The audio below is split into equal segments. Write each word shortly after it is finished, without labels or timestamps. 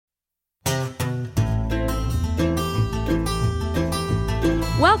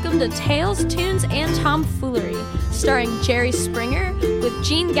welcome to Tales, Tunes, and Tomfoolery, starring Jerry Springer with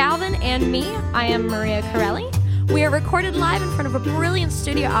Gene Galvin and me. I am Maria Corelli. We are recorded live in front of a brilliant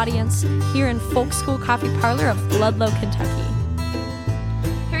studio audience here in Folk School Coffee Parlor of Ludlow, Kentucky.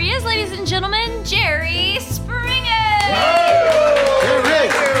 Here he is, ladies and gentlemen, Jerry Springer!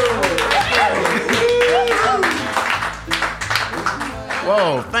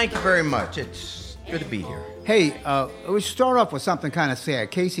 Whoa, thank you very much. It's good to be here. Hey, we start off with something kind of sad.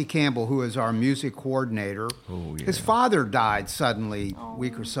 Casey Campbell, who is our music coordinator, his father died suddenly a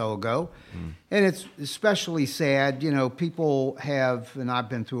week or so ago. And it's especially sad. You know, people have, and I've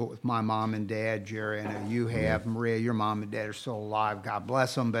been through it with my mom and dad, Jerry, I know you have. Maria, your mom and dad are still alive. God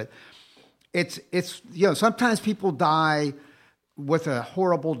bless them. But it's you know, sometimes people die with a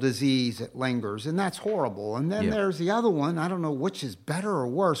horrible disease that lingers, and that's horrible. And then there's the other one. I don't know which is better or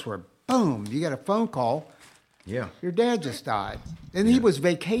worse, where, boom, you get a phone call. Yeah. Your dad just died. And he was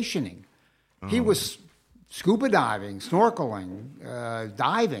vacationing. He was scuba diving, snorkeling,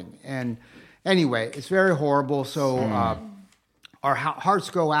 diving. And anyway, it's very horrible. So our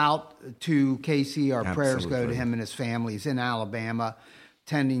hearts go out to Casey. Our prayers go to him and his family. He's in Alabama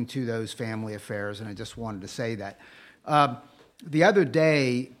tending to those family affairs. And I just wanted to say that. The other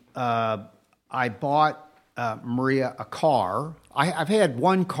day, I bought Maria a car. I've had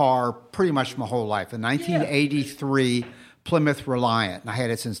one car pretty much my whole life, a 1983 Plymouth Reliant, and I had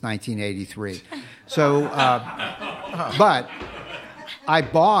it since 1983. So, but I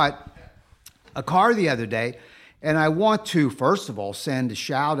bought a car the other day, and I want to, first of all, send a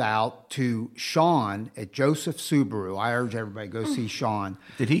shout out to Sean at Joseph Subaru. I urge everybody to go see Sean.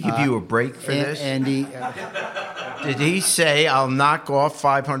 Did he give you a break for this? And he... Did he say, I'll knock off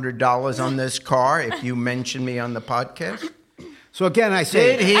 $500 on this car if you mention me on the podcast? So again, I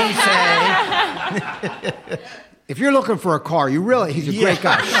say... Did he say... If you're looking for a car, he's a great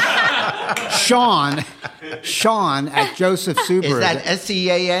guy. Sean at Joseph Subaru. Is that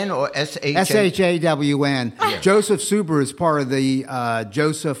S-E-A-N or S-H-A? S-H-A-W-N. Yeah. Joseph Subaru is part of the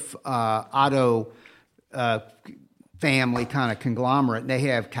Joseph Auto family kind of conglomerate. They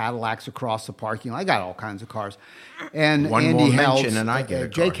have Cadillacs across the parking lot. I got all kinds of cars. And one Andy more Held's, mention and I get a car.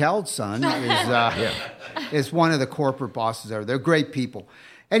 Jake Held's son is one of the corporate bosses there. They're great people.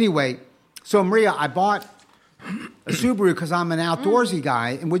 Anyway, so Maria, I bought a Subaru because I'm an outdoorsy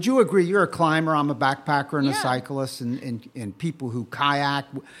guy. And would you agree, you're a climber, I'm a backpacker and a cyclist, and people who kayak.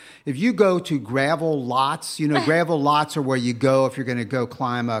 If you go to gravel lots, you know, gravel lots are where you go if you're going to go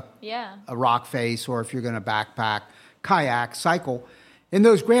climb a rock face, or if you're going to backpack, kayak, cycle. In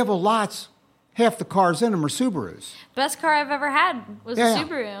those gravel lots, half the cars in them are Subarus. Best car I've ever had was a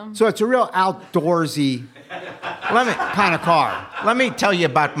Subaru. So it's a real outdoorsy kind of car. Let me tell you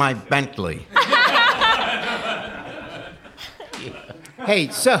about my Bentley. Hey,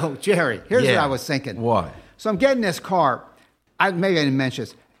 so, Jerry, here's what I was thinking. What? So I'm getting this car. Maybe I didn't mention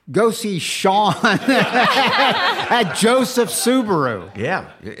this. Go see Sean at Joseph Subaru.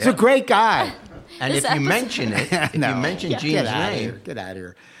 Yeah. He's a great guy. And if you mention it, if you mention Gene's name. Get out of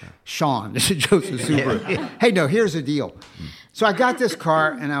here. Sean, this is Joseph Subaru. Hey, no, here's the deal. So I got this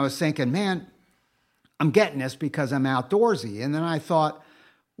car, and I was thinking, man, I'm getting this because I'm outdoorsy. And then I thought,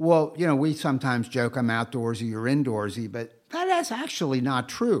 well, you know, we sometimes joke I'm outdoorsy, you're indoorsy, but that's actually not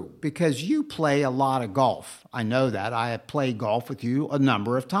true because you play a lot of golf. I know that. I have played golf with you a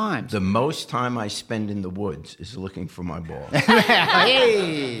number of times. The most time I spend in the woods is looking for my ball.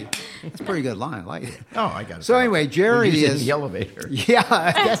 Hey, that's a pretty good line. I like it. Oh, I got it. So anyway, Jerry is in the elevator. Yeah,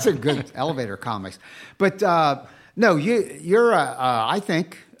 that's a good elevator comics. But no, you're I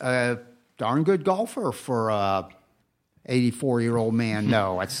think a darn good golfer for a 84-year-old man.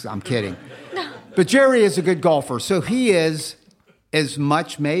 No, I'm kidding. But Jerry is a good golfer, so he is as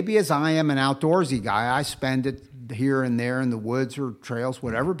much maybe as I am an outdoorsy guy. I spend it here and there in the woods or trails,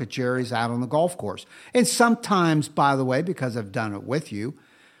 whatever, but Jerry's out on the golf course. And sometimes, by the way, because I've done it with you,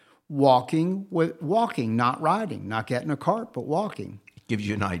 walking, not riding, not getting a cart, but walking. It gives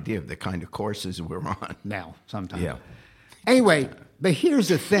you an idea of the kind of courses we're on. Now, sometimes. Yeah. Anyway, but here's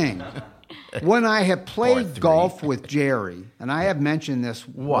the thing. When I have played golf with Jerry, and I have mentioned this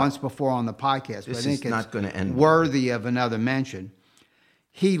once before on the podcast, but I think it's worthy of another mention.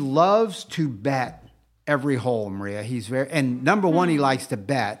 He loves to bet every hole, Maria. And number one, he likes to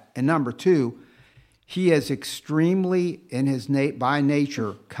bet, and number two, he is extremely by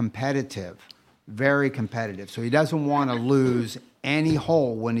nature competitive, very competitive. So he doesn't want to lose any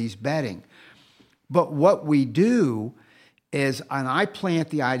hole when he's betting. But what we do is, and I plant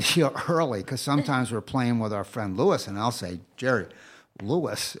the idea early, because sometimes we're playing with our friend Lewis, and I'll say, Jerry,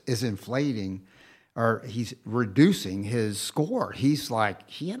 Lewis is inflating or he's reducing his score. He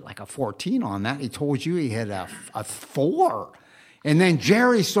had like a 14 on that. He told you he had a 4. And then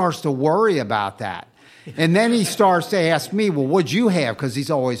Jerry starts to worry about that. And then he starts to ask me, well, what'd you have? Because he's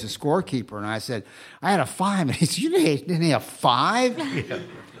always a scorekeeper. And I said, I had a 5. And he said, you didn't have 5? Yeah.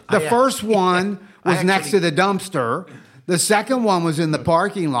 The first one was next to the dumpster. The second one was in the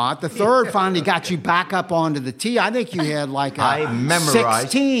parking lot. The third finally got you back up onto the tee. I think you had like a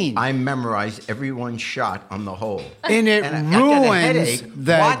 16. I memorized everyone's shot on the hole. And it ruins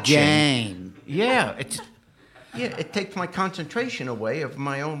the game. Yeah, it takes my concentration away of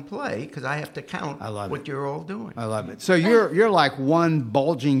my own play because I have to count what you're all doing. I love it. So you're like one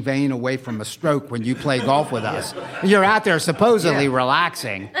bulging vein away from a stroke when you play golf with us. You're out there supposedly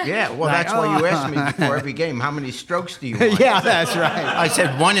relaxing. Yeah, well, that's why you asked me before every game, how many strokes do you want? Yeah, that's right. I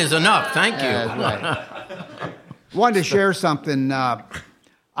said 1 is enough. Thank you. That's right. Wanted to share something.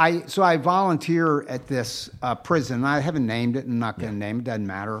 I volunteer at this prison. I haven't named it. I'm not going to name it. Doesn't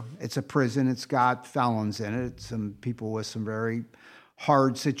matter. It's a prison. It's got felons in it. It's some people with some very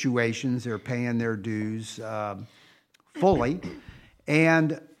hard situations. They're paying their dues fully.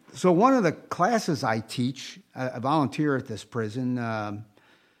 And so one of the classes I teach, I volunteer at this prison,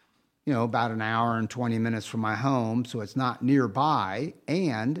 about an hour and 20 minutes from my home, so it's not nearby.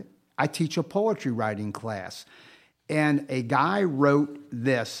 And I teach a poetry writing class. And a guy wrote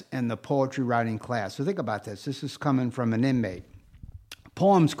this in the poetry writing class. So think about this. This is coming from an inmate.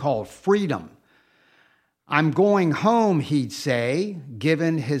 Poem's called Freedom. I'm going home, he'd say,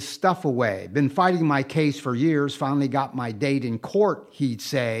 giving his stuff away. Been fighting my case for years, finally got my date in court, he'd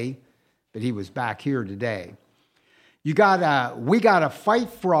say. But he was back here today. We gotta fight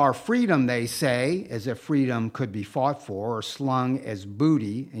for our freedom, they say, as if freedom could be fought for or slung as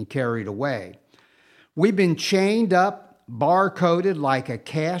booty and carried away. We've been chained up, bar-coded like a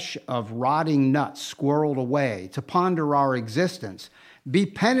cache of rotting nuts squirreled away to ponder our existence. Be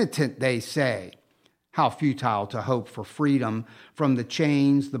penitent, they say. How futile to hope for freedom from the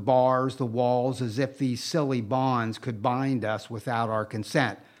chains, the bars, the walls, as if these silly bonds could bind us without our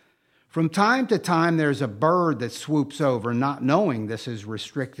consent. From time to time, there's a bird that swoops over, not knowing this is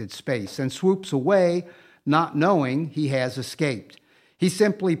restricted space, and swoops away, not knowing he has escaped. He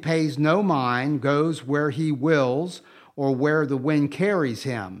simply pays no mind, goes where he wills or where the wind carries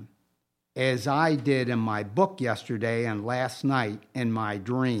him, as I did in my book yesterday and last night in my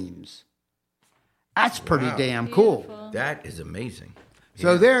dreams. That's pretty damn cool. That is amazing.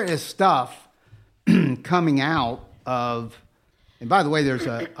 So there is stuff coming out of, and by the way, there's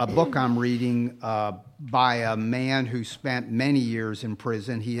a book I'm reading by a man who spent many years in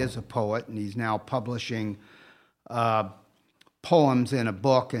prison. He is a poet, and he's now publishing poems in a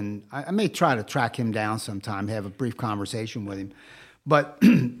book, and I may try to track him down sometime, have a brief conversation with him. But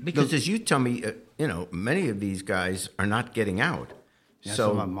because as you tell me, many of these guys are not getting out. Yeah, so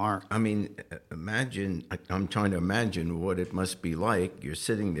some of them aren't. I mean, I'm trying to imagine what it must be like. You're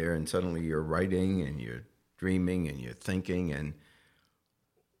sitting there and suddenly you're writing and you're dreaming and you're thinking, and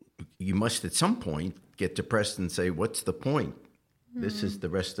you must at some point get depressed and say, what's the point? This is the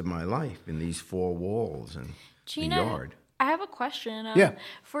rest of my life in these 4 walls and Gina, the yard. I have a question. Yeah.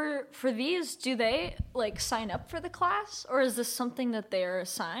 For these, do they sign up for the class, or is this something that they're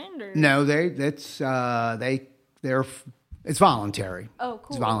assigned? Or? No, it's voluntary. Oh,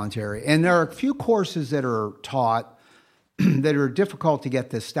 cool. It's voluntary, and there are a few courses that are taught that are difficult to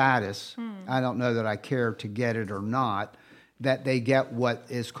get this status. I don't know that I care to get it or not. That they get what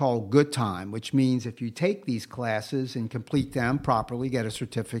is called good time, which means if you take these classes and complete them properly, get a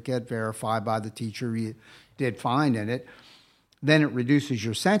certificate verified by the teacher you did fine in it, then it reduces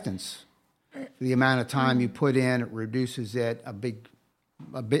your sentence. The amount of time you put in, it reduces it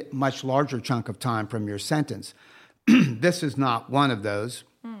much larger chunk of time from your sentence. This is not one of those.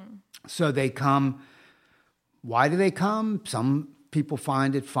 So they come. Why do they come? Some people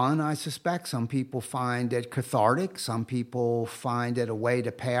find it fun, I suspect. Some people find it cathartic. Some people find it a way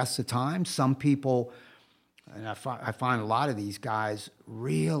to pass the time. Some people, and I find a lot of these guys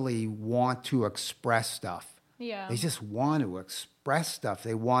really want to express stuff. Yeah. They just want to express stuff.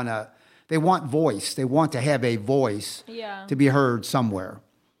 They want voice. They want to have a voice to be heard somewhere.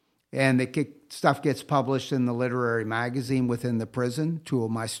 And stuff gets published in the literary magazine within the prison. 2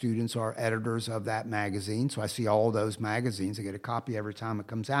 of my students are editors of that magazine, so I see all those magazines. I get a copy every time it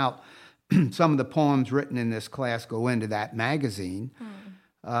comes out. Some of the poems written in this class go into that magazine.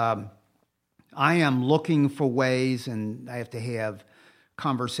 I am looking for ways, and I have to have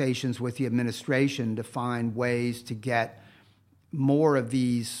conversations with the administration to find ways to get more of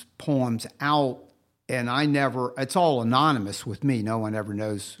these poems out and I never, it's all anonymous with me. Nobody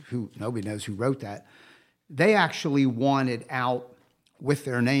knows who wrote that. They actually want it out with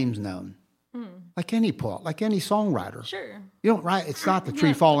their names known. Like any poet, like any songwriter. Sure. You don't write, it's not the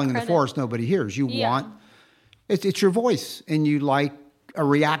tree falling in the forest nobody hears. You want, it's your voice, and you like a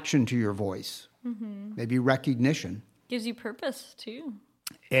reaction to your voice. Maybe recognition. Gives you purpose, too.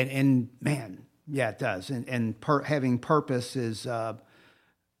 And man, yeah, it does. And having purpose is, I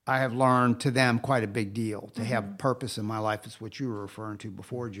have learned to them quite a big deal. To have purpose in my life is what you were referring to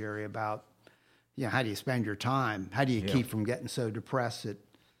before, Jerry, about, how do you spend your time? How do you keep from getting so depressed that,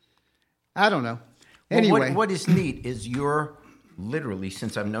 I don't know. Anyway. Well, what is neat is literally,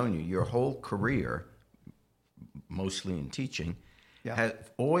 since I've known you, your whole career, mostly in teaching, has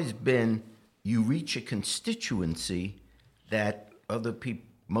always been, you reach a constituency that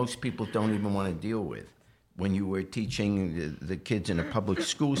most people don't even want to deal with. When you were teaching the kids in a public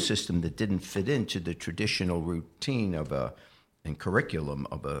school system that didn't fit into the traditional routine and curriculum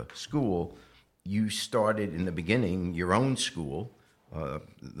of a school, you started in the beginning your own school. The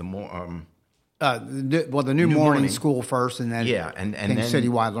new morning school first, and then and then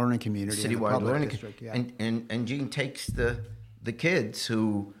Citywide Learning Community, Citywide Learning District, and Gene takes the kids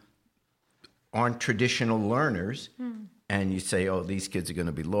who aren't traditional learners, and you say, oh, these kids are going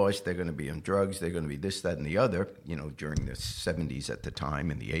to be lost, they're going to be on drugs, they're going to be this, that, and the other. During the 70s at the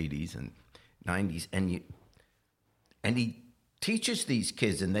time, and the 80s and 90s, and he teaches these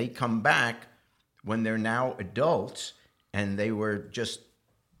kids, and they come back when they're now adults, and they were just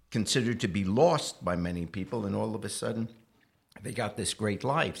considered to be lost by many people, and all of a sudden they got this great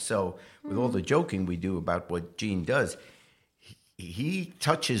life. So with all the joking we do about what Gene does, he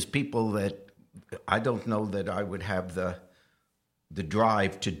touches people that I don't know that I would have the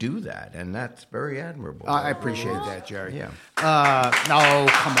drive to do that, and that's very admirable. I appreciate that, Jerry. Yeah. No,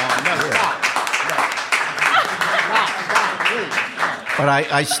 come on. No, stop. But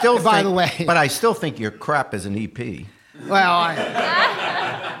I still By the way, but I still think you're crap as an EP. Well,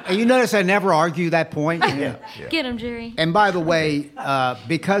 and you notice I never argue that point. Get him, Jerry. And by the way,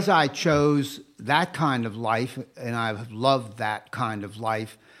 because I chose that kind of life, and I've loved that kind of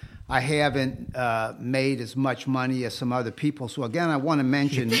life, I haven't made as much money as some other people. So again, I want to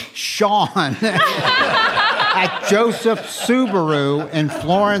mention Sean at Joseph Subaru in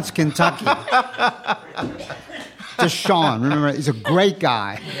Florence, Kentucky. To Sean, remember, he's a great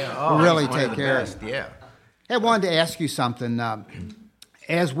guy. Really take care of him. Yeah. I wanted to ask you something.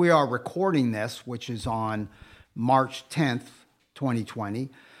 As we are recording this, which is on March 10th, 2020,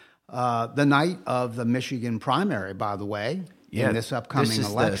 the night of the Michigan primary, by the way, in this upcoming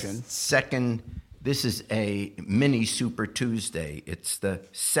election. This is a mini Super Tuesday. It's the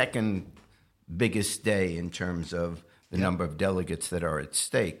second biggest day in terms of the number of delegates that are at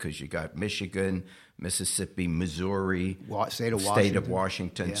stake, because you got Michigan, Mississippi, Missouri, state of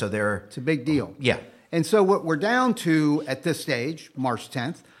Washington. Yeah. So it's a big deal. Yeah. And so what we're down to at this stage, March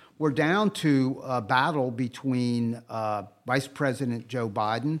 10th, we're down to a battle between Vice President Joe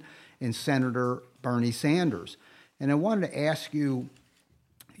Biden and Senator Bernie Sanders. And I wanted to ask you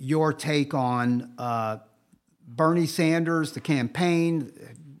your take on Bernie Sanders, the campaign,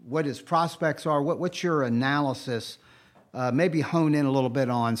 what his prospects are. What's your analysis? Maybe hone in a little bit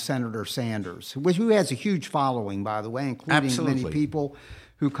on Senator Sanders, who has a huge following, by the way, including many people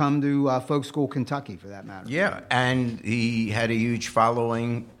who come to Folk School, Kentucky, for that matter. Yeah, and he had a huge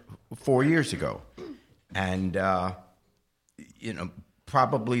following 4 years ago. And,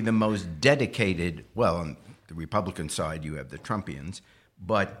 probably the most dedicated, well, on the Republican side, you have the Trumpians,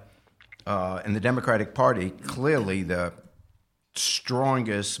 but in the Democratic Party, clearly the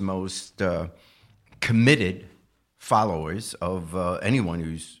strongest, most committed followers of anyone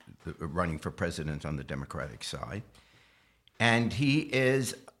who's running for president on the Democratic side. And he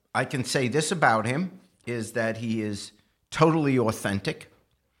is, I can say this about him, is that he is totally authentic,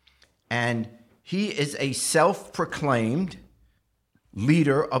 and he is a self-proclaimed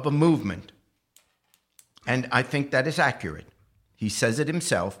leader of a movement. And I think that is accurate. He says it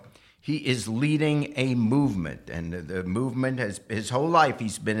himself. He is leading a movement, and the movement has, his whole life,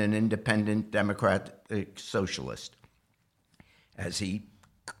 he's been an independent democratic socialist, as he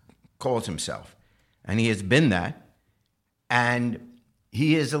calls himself. And he has been that. And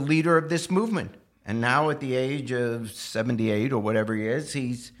he is a leader of this movement. And now at the age of 78 or whatever he is,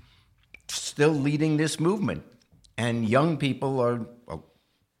 he's still leading this movement. And young people are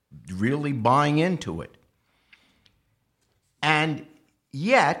really buying into it. And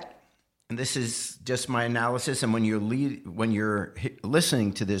yet, and this is just my analysis, and when you're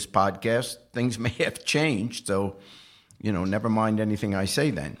listening to this podcast, things may have changed. So, never mind anything I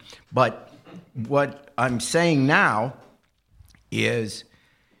say then. But what I'm saying now is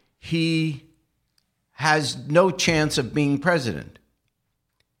he has no chance of being president.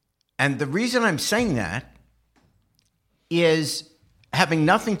 And the reason I'm saying that is having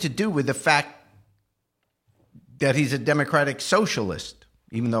nothing to do with the fact that he's a democratic socialist,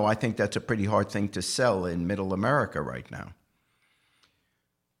 even though I think that's a pretty hard thing to sell in middle America right now.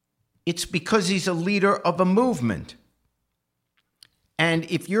 It's because he's a leader of a movement. And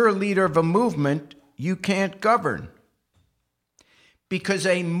if you're a leader of a movement, you can't govern. Because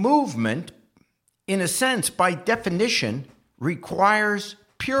a movement, in a sense, by definition, requires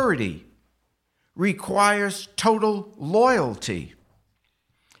purity, requires total loyalty.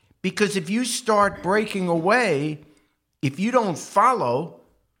 Because if you start breaking away, if you don't follow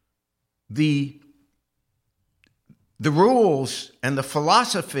the rules and the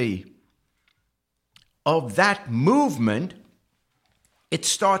philosophy of that movement, it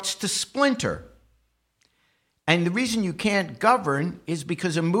starts to splinter. And the reason you can't govern is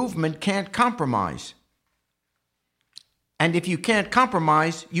because a movement can't compromise. And if you can't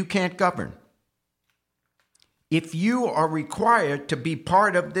compromise, you can't govern. If you are required to be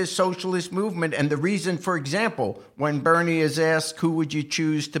part of this socialist movement, and the reason, for example, when Bernie is asked who would you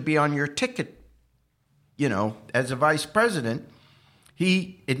choose to be on your ticket, as a vice president,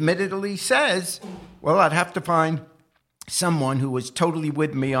 he admittedly says, well, I'd have to find someone who was totally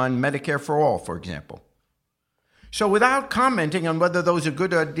with me on Medicare for all, for example. So without commenting on whether those are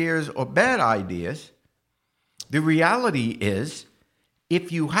good ideas or bad ideas, the reality is,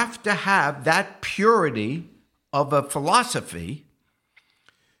 if you have to have that purity of a philosophy,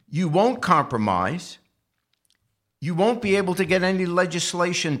 you won't compromise, you won't be able to get any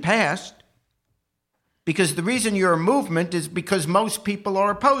legislation passed, because the reason you're a movement is because most people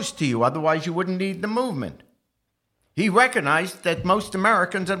are opposed to you. Otherwise, you wouldn't need the movement. He recognized that most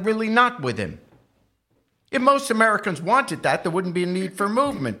Americans are really not with him. If most Americans wanted that, there wouldn't be a need for a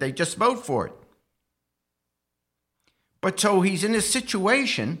movement. They just vote for it. But so he's in a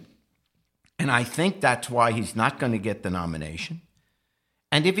situation, and I think that's why he's not going to get the nomination.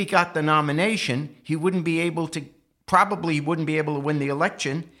 And if he got the nomination, he wouldn't be able to win the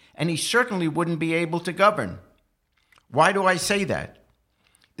election, and he certainly wouldn't be able to govern. Why do I say that?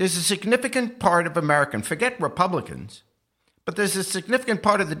 There's a significant part of Americans, forget Republicans, but there's a significant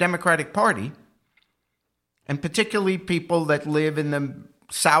part of the Democratic Party, and particularly people that live in the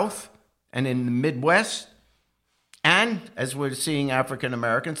South and in the Midwest, and, as we're seeing, African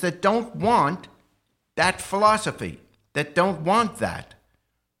Americans, that don't want that philosophy, that don't want that.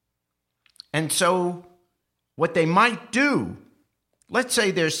 And so what they might do, let's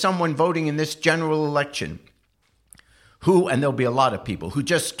say there's someone voting in this general election who, and there'll be a lot of people, who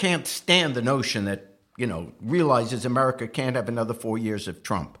just can't stand the notion that, realizes America can't have another 4 years of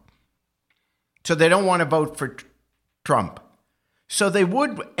Trump. So they don't want to vote for Trump. So they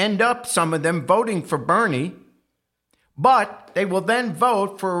would end up, some of them, voting for Bernie, but they will then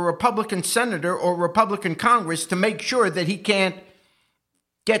vote for a Republican senator or Republican Congress to make sure that he can't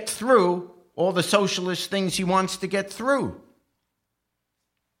get through all the socialist things he wants to get through.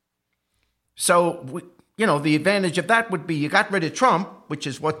 So, the advantage of that would be you got rid of Trump, which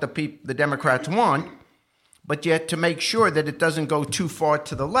is what the Democrats want, but yet to make sure that it doesn't go too far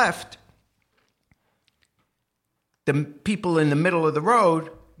to the left, the people in the middle of the road,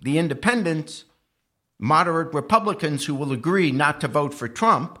 the independents, moderate Republicans who will agree not to vote for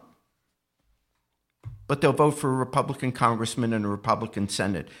Trump, but they'll vote for a Republican congressman and a Republican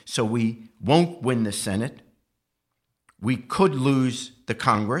Senate. So we won't win the Senate. We could lose the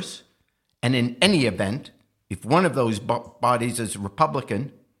Congress. And in any event, if one of those bodies is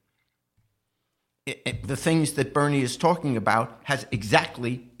Republican, the things that Bernie is talking about has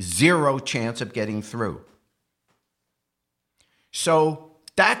exactly zero chance of getting through. So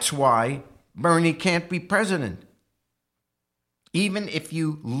that's why Bernie can't be president, even if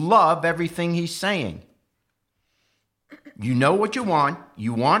you love everything he's saying. You know what you want.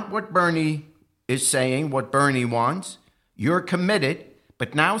 You want what Bernie is saying, what Bernie wants. You're committed,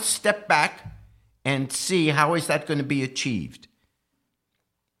 but now step back and see how is that going to be achieved.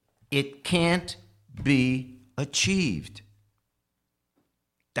 It can't be achieved.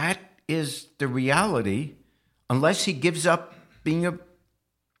 That is the reality unless he gives up being a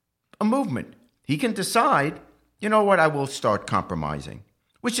movement. He can decide, you know what, I will start compromising,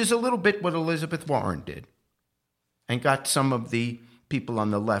 which is a little bit what Elizabeth Warren did and got some of the people on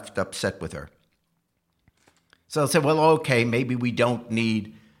the left upset with her. So they'll say, well, okay, maybe we don't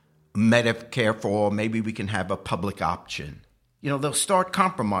need Medicare for all. Maybe we can have a public option. They'll start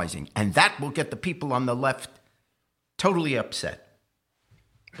compromising, and that will get the people on the left totally upset.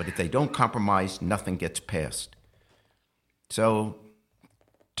 But if they don't compromise, nothing gets passed. So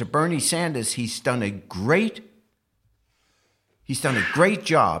to Bernie Sanders, he's done a great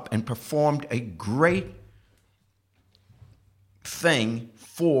job and performed a great thing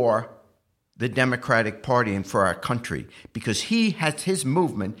for the Democratic Party and for our country, because his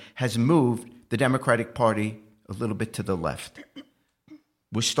movement has moved the Democratic Party a little bit to the left.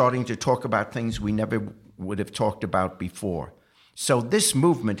 We're starting to talk about things we never would have talked about before. So this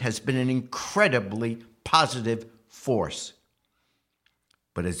movement has been an incredibly positive force.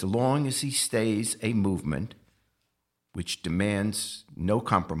 But as long as he stays a movement which demands no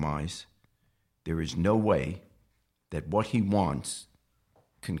compromise, there is no way that what he wants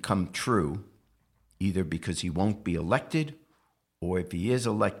can come true, either because he won't be elected, or if he is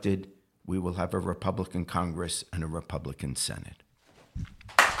elected, we will have a Republican Congress and a Republican Senate.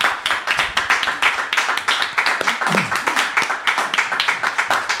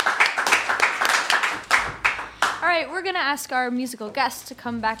 All right, we're going to ask our musical guests to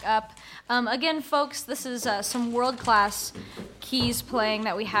come back up. Again, folks, this is some world-class keys playing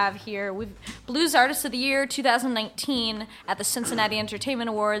that we have here. We've Blues Artist of the Year 2019 at the Cincinnati Entertainment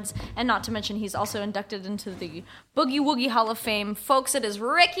Awards, and not to mention he's also inducted into the Boogie Woogie Hall of Fame. Folks, it is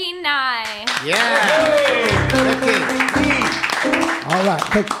Ricky Nye. Yeah. All right.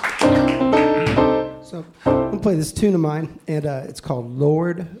 Thank you. So I'm going to play this tune of mine, and it's called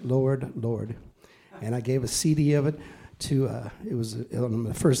Lord, Lord, Lord. And I gave a CD of it to, it was on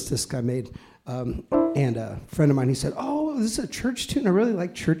the first disc I made. And a friend of mine, he said, "Oh, this is a church tune. I really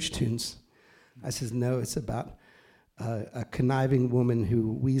like church tunes." I says, "No, it's about a conniving woman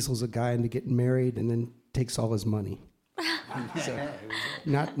who weasels a guy into getting married and then takes all his money." So,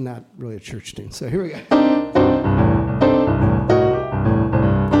 not really a church tune. So here we go.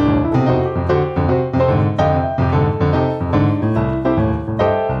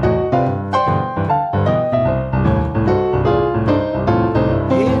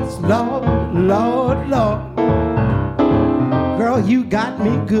 Lord, Lord, girl, you got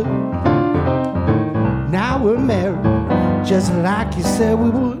me good. Now we're married, just like you said we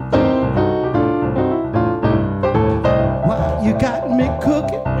would. Well, you got me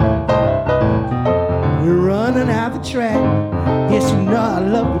cooking, we're running out the track. Yes, you know I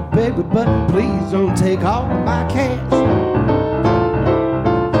love you, baby, but please don't take all of my cash.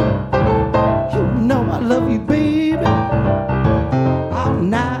 You know I love you, baby, all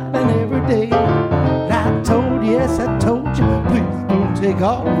night and every day. Yes, I told you, please don't take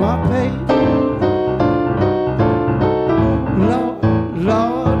all my pay. Lord,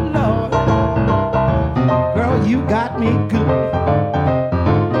 Lord, Lord, girl, you got me good.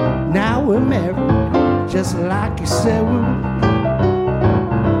 Now we're married, just like you said we would.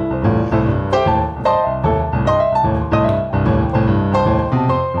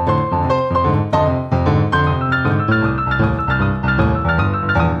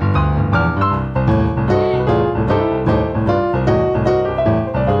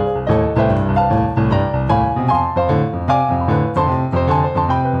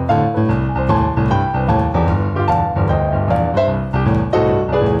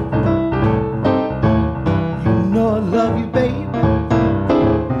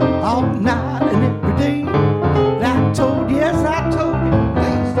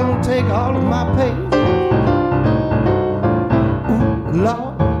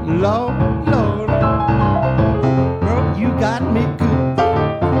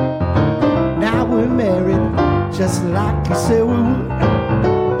 Just like you said we would.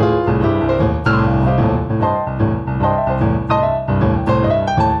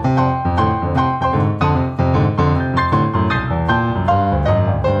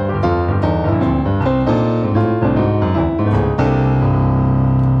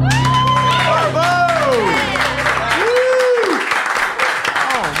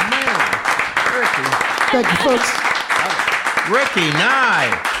 Thank you, folks. Ricky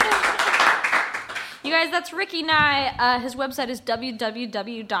Nye. You guys, that's Ricky Nye. His website is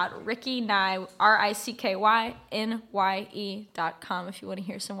www.rickynye.com if you want to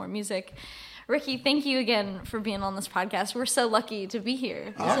hear some more music. Ricky, thank you again for being on this podcast. We're so lucky to be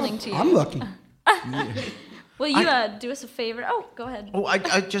here listening to you. I'm lucky. Will you do us a favor? Oh, go ahead. Oh,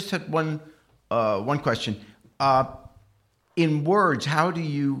 I just had one question. In words, how do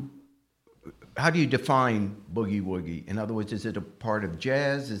you define boogie woogie? In other words, is it a part of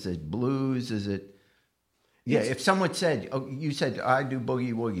jazz? Is it blues? Is it? Yeah. If someone said, "Oh, you said I do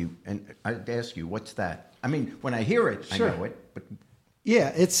boogie woogie," and I'd ask you, "What's that?" I mean, when I hear it, sure. I know it. But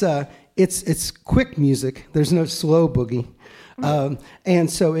yeah, it's quick music. There's no slow boogie, and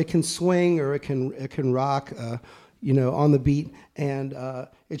so it can swing or it can rock. on the beat, and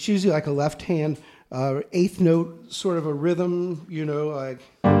it's usually like a left hand eighth note sort of a rhythm, like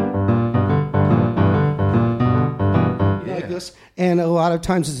this. And a lot of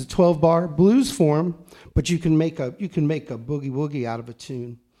times it's a 12-bar blues form, but you can make a boogie woogie out of a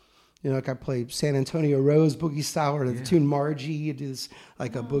tune. Like I played San Antonio Rose boogie style, or the tune Margie. You do this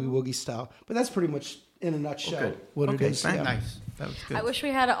like a boogie woogie style. But that's pretty much in a nutshell what it is. Okay, yeah. nice. That was good. I wish we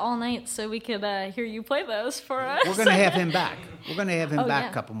had it all night so we could hear you play those for us. We're going to have him back. We're going to have him back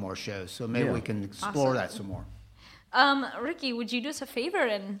yeah. a couple more shows, so maybe we can explore that some more. Ricky, would you do us a favor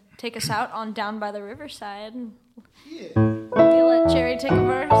and take us out on Down by the Riverside? Yeah. Maybe let Jerry take a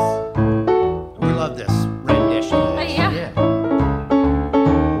verse. We love this rendition. Yeah.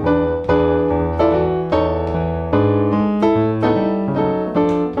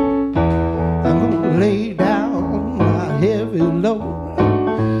 Lay down my heavy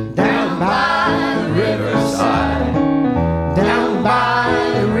load down by the riverside, down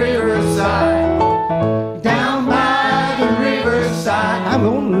by the riverside, down by the riverside. I'm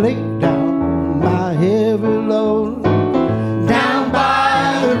gonna lay down my heavy load down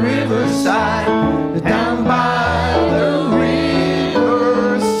by the riverside, down by the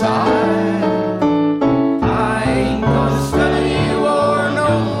riverside. I ain't gonna study war no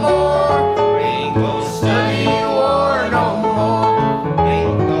more. Ain't gonna study war no more.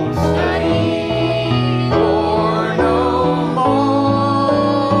 Ain't gonna study war no more.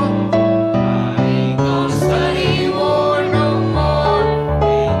 I ain't gonna study war no more.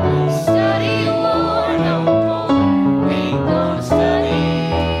 Ain't gonna study war no more. Ain't gonna study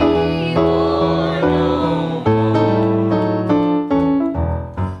war no more.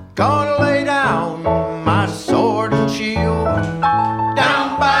 Gonna lay down my sword and shield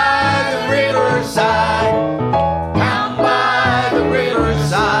down by the riverside, down by the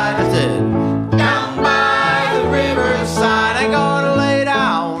riverside. I said, down by the riverside. I'm gonna lay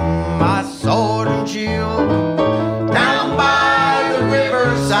down my sword and shield down by the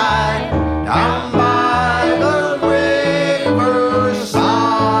riverside, down by